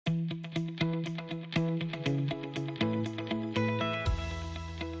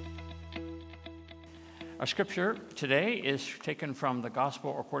Our scripture today is taken from the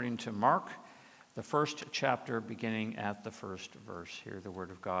Gospel according to Mark, the first chapter, beginning at the first verse. Hear the word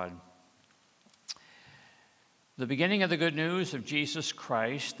of God. The beginning of the good news of Jesus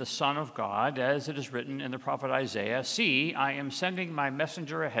Christ, the Son of God, as it is written in the prophet Isaiah, "See, I am sending my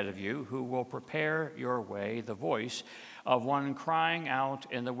messenger ahead of you, who will prepare your way," the voice of one crying out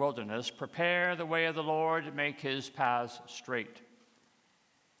in the wilderness, "Prepare the way of the Lord, make his paths straight."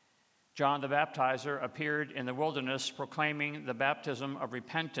 John the Baptizer appeared in the wilderness proclaiming the baptism of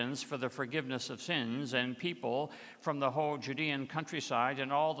repentance for the forgiveness of sins, and people from the whole Judean countryside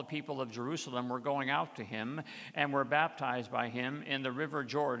and all the people of Jerusalem were going out to him and were baptized by him in the river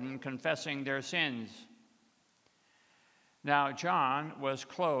Jordan, confessing their sins. Now John was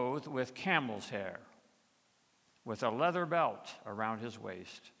clothed with camel's hair, with a leather belt around his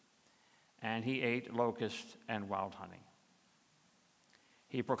waist, and he ate locusts and wild honey.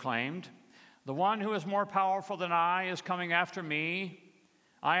 He proclaimed, "The one who is more powerful than I is coming after me.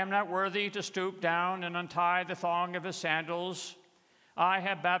 I am not worthy to stoop down and untie the thong of his sandals. I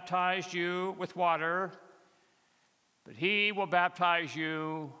have baptized you with water, but he will baptize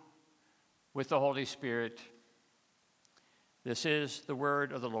you with the Holy Spirit." This is the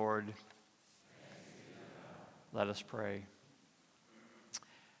word of the Lord. Let us pray.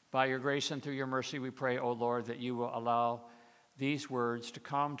 By your grace and through your mercy, we pray, O Lord, that you will allow these words to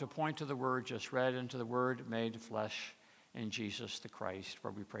come to point to the word just read and to the word made flesh in Jesus the Christ.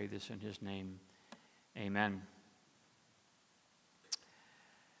 For we pray this in his name. Amen.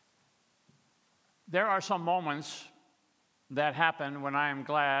 There are some moments that happen when I am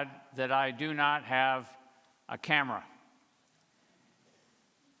glad that I do not have a camera.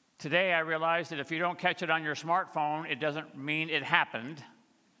 Today I realize that if you don't catch it on your smartphone, it doesn't mean it happened.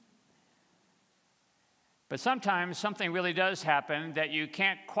 But sometimes something really does happen that you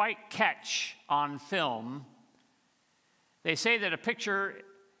can't quite catch on film. They say that a picture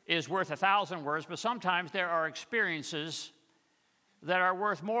is worth 1,000 words, but sometimes there are experiences that are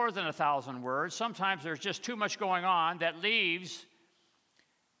worth more than 1,000 words. Sometimes there's just too much going on that leaves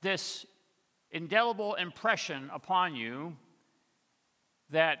this indelible impression upon you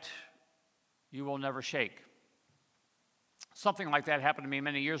that you will never shake. Something like that happened to me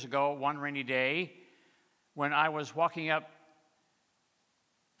many years ago, one rainy day, when I was walking up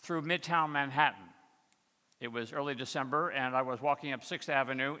through Midtown Manhattan. It was early December, and I was walking up 6th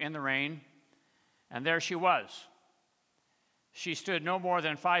Avenue in the rain, and there she was. She stood no more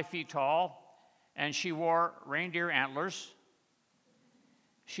than 5 feet tall, and she wore reindeer antlers.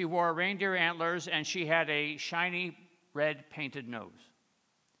 She wore reindeer antlers, and she had a shiny red painted nose.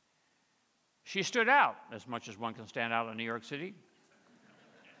 She stood out as much as one can stand out in New York City.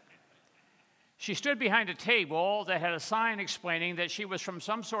 She stood behind a table that had a sign explaining that she was from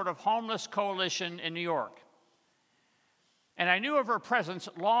some sort of homeless coalition in New York. And I knew of her presence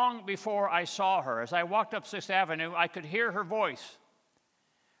long before I saw her. As I walked up 6th Avenue, I could hear her voice.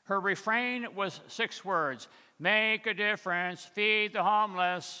 Her refrain was 6 words: "Make a difference, feed the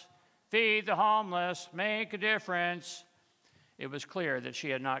homeless, make a difference." It was clear that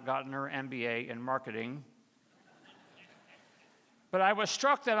she had not gotten her MBA in marketing. But I was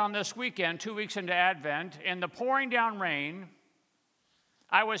struck that on this weekend, 2 weeks into Advent, in the pouring down rain,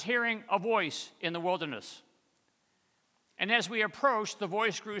 I was hearing a voice in the wilderness. And as we approached, the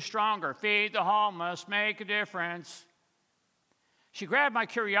voice grew stronger. "Feed the homeless, make a difference." She grabbed my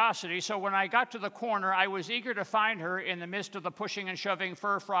curiosity, so when I got to the corner, I was eager to find her in the midst of the pushing and shoving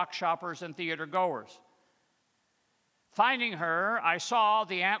fur frock shoppers and theater goers. Finding her, I saw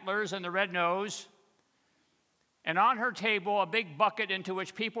the antlers and the red nose, and on her table, a big bucket into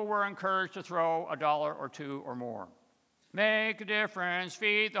which people were encouraged to throw $1 or $2 or more. Make a difference,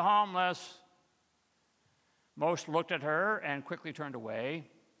 feed the homeless. Most looked at her and quickly turned away.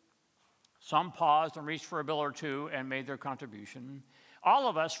 Some paused and reached for a bill or two and made their contribution. All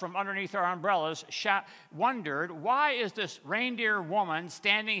of us, from underneath our umbrellas, wondered, why is this reindeer woman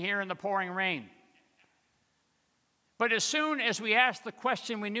standing here in the pouring rain? But as soon as we asked the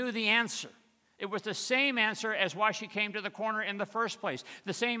question, we knew the answer. It was the same answer as why she came to the corner in the first place.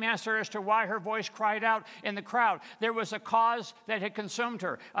 The same answer as to why her voice cried out in the crowd. There was a cause that had consumed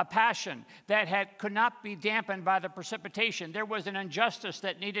her, a passion that could not be dampened by the precipitation. There was an injustice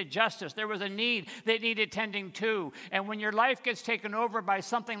that needed justice. There was a need that needed tending to. And when your life gets taken over by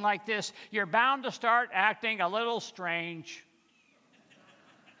something like this, you're bound to start acting a little strange.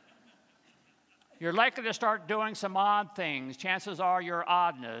 You're likely to start doing some odd things. Chances are your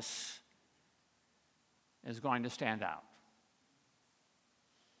oddness is going to stand out.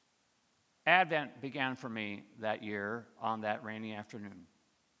 Advent began for me that year on that rainy afternoon.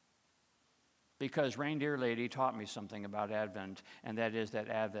 because Reindeer Lady taught me something about Advent, and that is that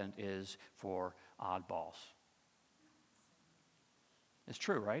Advent is for oddballs. It's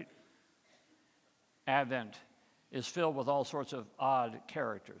true, right? Advent is filled with all sorts of odd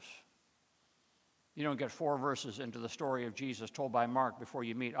characters. You don't get 4 verses into the story of Jesus told by Mark before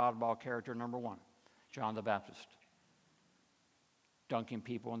you meet oddball character number 1, John the Baptist. Dunking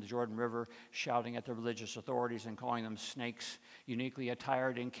people in the Jordan River, shouting at the religious authorities and calling them snakes, uniquely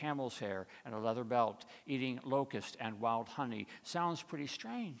attired in camel's hair and a leather belt, eating locust and wild honey. Sounds pretty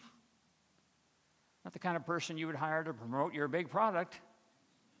strange. Not the kind of person you would hire to promote your big product.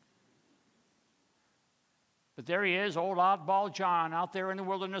 But there he is, old oddball John, out there in the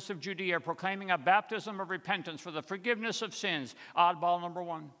wilderness of Judea, proclaiming a baptism of repentance for the forgiveness of sins. Oddball number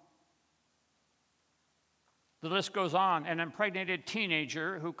 1. The list goes on. An impregnated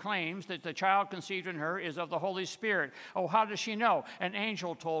teenager who claims that the child conceived in her is of the Holy Spirit. Oh, how does she know? An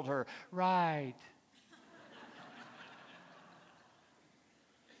angel told her. Right.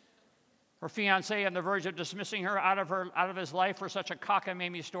 Her fiancé on the verge of dismissing her out of his life for such a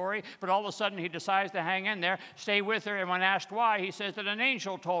cockamamie story, but all of a sudden he decides to hang in there, stay with her, and when asked why, he says that an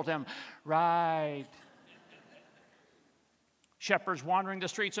angel told him. Right. Shepherds wandering the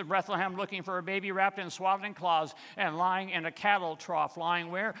streets of Bethlehem looking for a baby wrapped in swaddling cloths and lying in a cattle trough.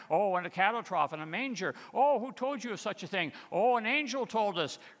 Lying where? Oh, in a cattle trough, in a manger. Oh, who told you of such a thing? Oh, an angel told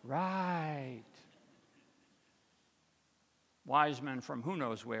us. Right. Wise men from who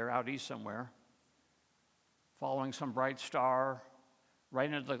knows where, out east somewhere, following some bright star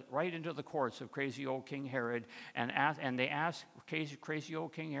right into the courts of crazy old King Herod, and they ask crazy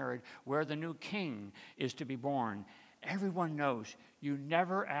old King Herod where the new king is to be born. Everyone knows you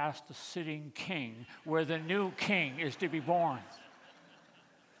never ask the sitting king where the new king is to be born.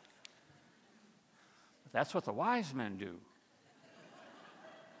 That's what the wise men do.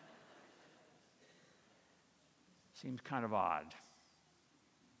 Seems kind of odd.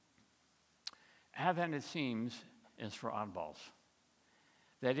 Advent, it seems, is for oddballs.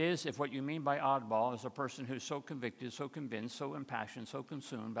 That is, if what you mean by oddball is a person who's so convicted, so convinced, so impassioned, so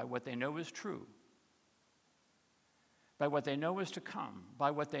consumed by what they know is true, by what they know is to come, by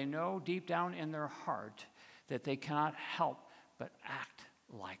what they know deep down in their heart, that they cannot help but act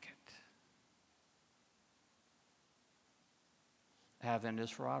like it. Advent is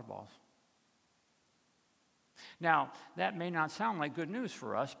for oddballs. Now, that may not sound like good news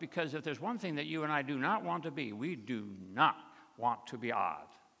for us, because if there's one thing that you and I do not want to be, we do not want to be odd.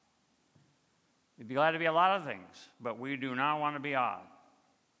 We'd be glad to be a lot of things, but we do not want to be odd.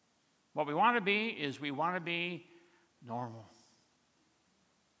 What we want to be is we want to be normal.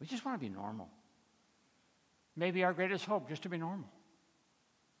 We just want to be normal. Maybe our greatest hope, just to be normal.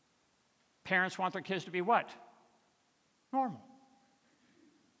 Parents want their kids to be what? Normal.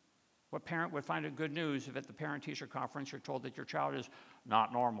 What parent would find it good news if at the parent-teacher conference you're told that your child is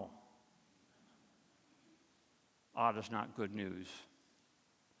not normal? Odd is not good news.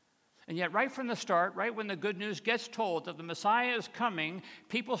 And yet, right from the start, right when the good news gets told that the Messiah is coming,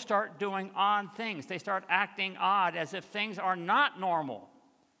 people start doing odd things. They start acting odd, as if things are not normal.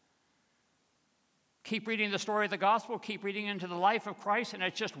 Keep reading the story of the gospel, keep reading into the life of Christ, and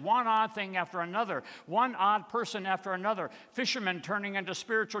it's just one odd thing after another, one odd person after another. Fishermen turning into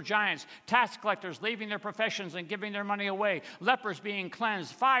spiritual giants, tax collectors leaving their professions and giving their money away, lepers being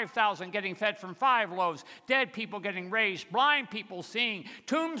cleansed, 5,000 getting fed from 5 loaves, dead people getting raised, blind people seeing,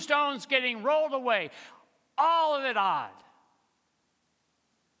 tombstones getting rolled away. All of it odd.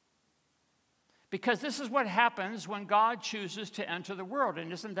 Because this is what happens when God chooses to enter the world. And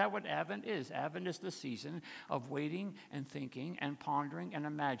isn't that what Advent is? Advent is the season of waiting and thinking and pondering and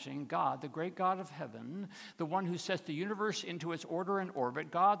imagining God, the great God of heaven, the one who sets the universe into its order and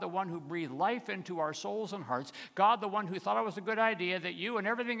orbit, God, the one who breathed life into our souls and hearts, God, the one who thought it was a good idea that you and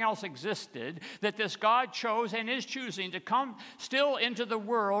everything else existed, that this God chose and is choosing to come still into the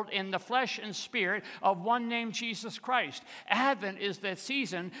world in the flesh and spirit of one named Jesus Christ. Advent is that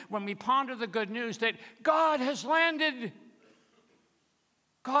season when we ponder the good news that God has landed.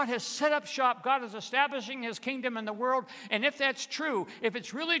 God has set up shop. God is establishing his kingdom in the world. And if that's true, if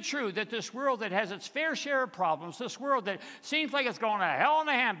it's really true that this world that has its fair share of problems, this world that seems like it's going to hell in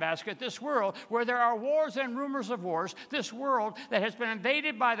a handbasket, this world where there are wars and rumors of wars, this world that has been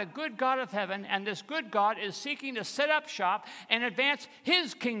invaded by the good God of heaven, and this good God is seeking to set up shop and advance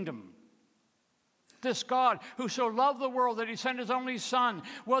his kingdom. This God who so loved the world that he sent his only son.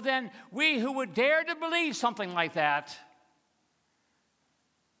 Well, then, we who would dare to believe something like that,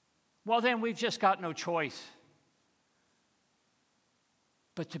 well, then we've just got no choice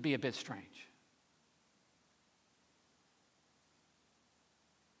but to be a bit strange.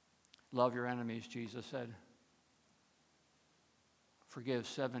 Love your enemies, Jesus said. Forgive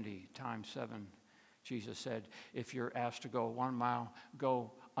 70 times 7, Jesus said. If you're asked to go 1 mile,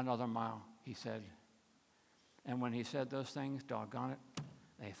 go another mile, he said. And when he said those things, doggone it,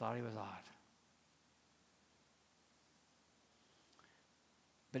 they thought he was odd.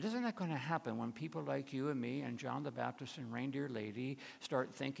 But isn't that going to happen when people like you and me and John the Baptist and Reindeer Lady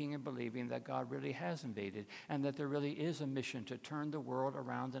start thinking and believing that God really has invaded and that there really is a mission to turn the world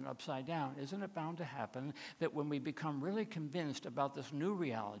around and upside down? Isn't it bound to happen that when we become really convinced about this new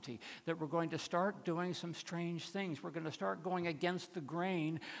reality, that we're going to start doing some strange things? We're going to start going against the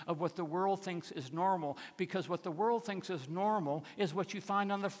grain of what the world thinks is normal, because what the world thinks is normal is what you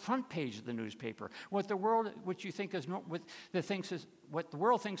find on the front page of the newspaper. What the world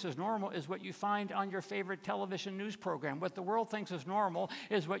thinks is normal is what you find on your favorite television news program. What the world thinks is normal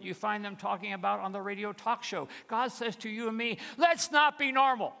is what you find them talking about on the radio talk show. God says to you and me, let's not be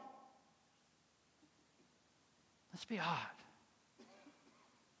normal. Let's be odd.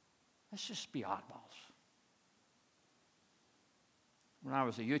 Let's just be oddballs. When I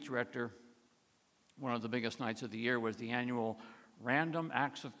was a youth director, one of the biggest nights of the year was the annual Random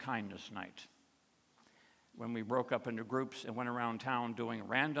Acts of Kindness night, when we broke up into groups and went around town doing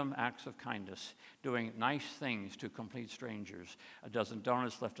random acts of kindness, doing nice things to complete strangers. A dozen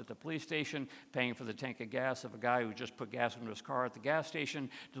donuts left at the police station, paying for the tank of gas of a guy who just put gas into his car at the gas station,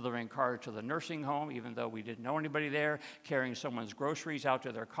 delivering cars to the nursing home, even though we didn't know anybody there, carrying someone's groceries out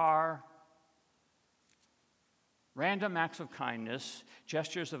to their car. Random acts of kindness,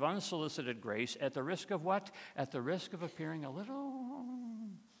 gestures of unsolicited grace, at the risk of what? At the risk of appearing a little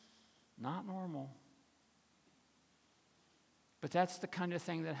not normal. But that's the kind of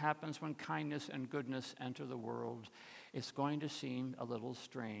thing that happens when kindness and goodness enter the world. It's going to seem a little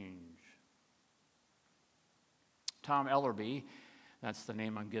strange. Tom Ellerby, that's the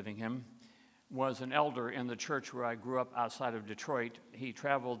name I'm giving him, was an elder in the church where I grew up outside of Detroit. He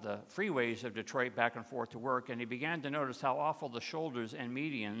traveled the freeways of Detroit back and forth to work, and he began to notice how awful the shoulders and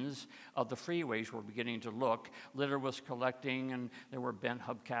medians of the freeways were beginning to look. Litter was collecting, and there were bent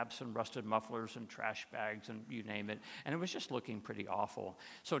hubcaps and rusted mufflers and trash bags and you name it, and it was just looking pretty awful.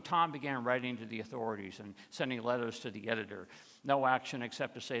 So Tom began writing to the authorities and sending letters to the editor. No action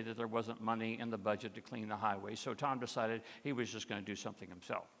except to say that there wasn't money in the budget to clean the highways. So Tom decided he was just going to do something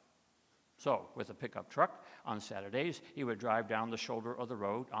himself. So, with a pickup truck on Saturdays, he would drive down the shoulder of the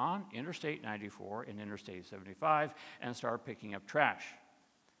road on Interstate 94 and Interstate 75 and start picking up trash.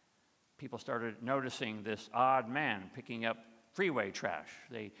 People started noticing this odd man picking up freeway trash.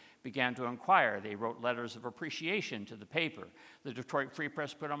 They began to inquire. They wrote letters of appreciation to the paper. The Detroit Free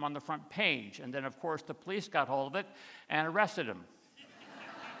Press put him on the front page. And then, of course, the police got hold of it and arrested him.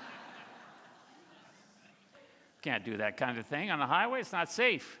 Can't do that kind of thing on the highway. It's not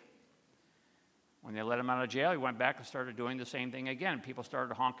safe. When they let him out of jail, he went back and started doing the same thing again. People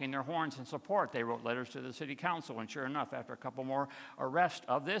started honking their horns in support. They wrote letters to the city council, and sure enough, after a couple more arrests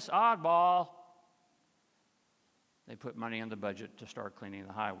of this oddball, they put money in the budget to start cleaning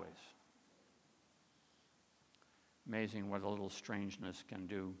the highways. Amazing what a little strangeness can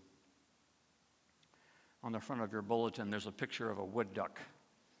do. On the front of your bulletin, there's a picture of a wood duck.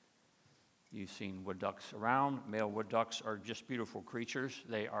 You've seen wood ducks around. Male wood ducks are just beautiful creatures.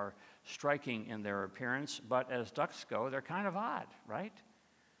 They are striking in their appearance, but as ducks go, they're kind of odd, right?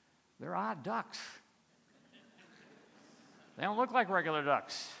 They're odd ducks. They don't look like regular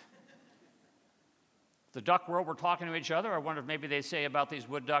ducks. The duck world, we're talking to each other. I wonder if maybe they say about these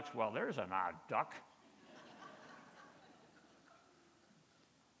wood ducks, well, there's an odd duck.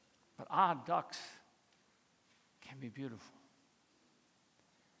 But odd ducks can be beautiful.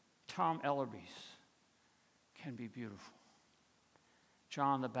 Tom Ellerby's can be beautiful.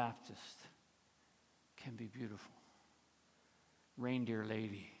 John the Baptist can be beautiful. Reindeer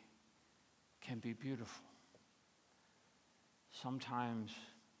Lady can be beautiful. Sometimes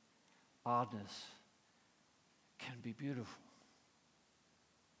oddness can be beautiful.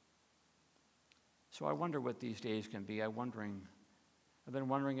 So I wonder what these days can be. I've been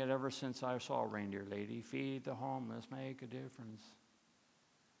wondering it ever since I saw Reindeer Lady. Feed the homeless, make a difference.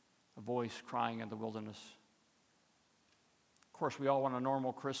 A voice crying in the wilderness. Of course, we all want a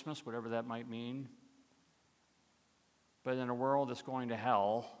normal Christmas, whatever that might mean. But in a world that's going to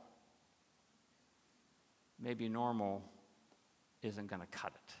hell, maybe normal isn't going to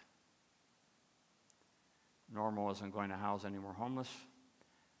cut it. Normal isn't going to house any more homeless.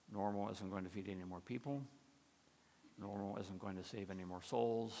 Normal isn't going to feed any more people. Normal isn't going to save any more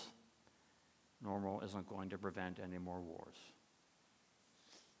souls. Normal isn't going to prevent any more wars.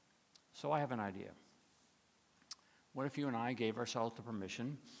 So I have an idea. What if you and I gave ourselves the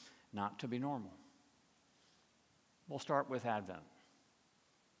permission not to be normal. We'll start with Advent.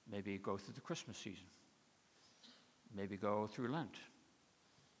 Maybe go through the Christmas season. Maybe go through Lent.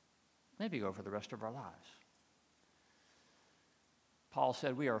 Maybe go for the rest of our lives. Paul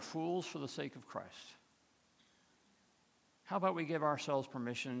said, we are fools for the sake of Christ. How about we give ourselves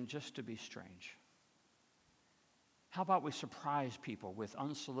permission just to be strange? How about we surprise people with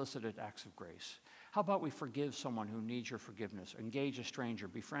unsolicited acts of grace? How about we forgive someone who needs your forgiveness, engage a stranger,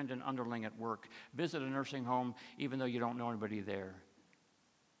 befriend an underling at work, visit a nursing home even though you don't know anybody there?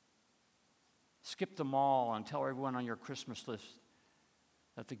 Skip the mall and tell everyone on your Christmas list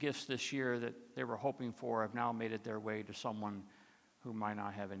that the gifts this year that they were hoping for have now made it their way to someone who might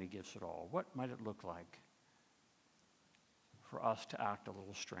not have any gifts at all. What might it look like for us to act a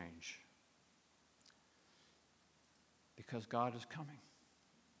little strange? Because God is coming.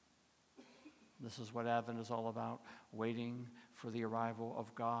 This is what Advent is all about, waiting for the arrival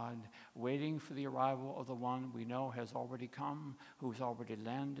of God, waiting for the arrival of the one we know has already come, who's already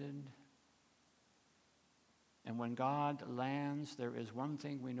landed. And when God lands, there is one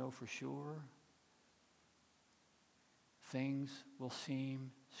thing we know for sure. Things will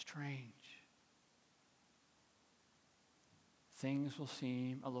seem strange. Things will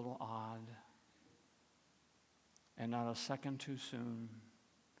seem a little odd, and not a second too soon,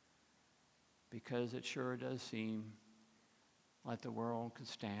 because it sure does seem like the world could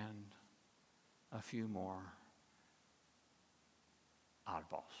stand a few more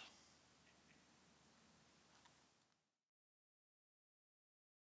oddballs.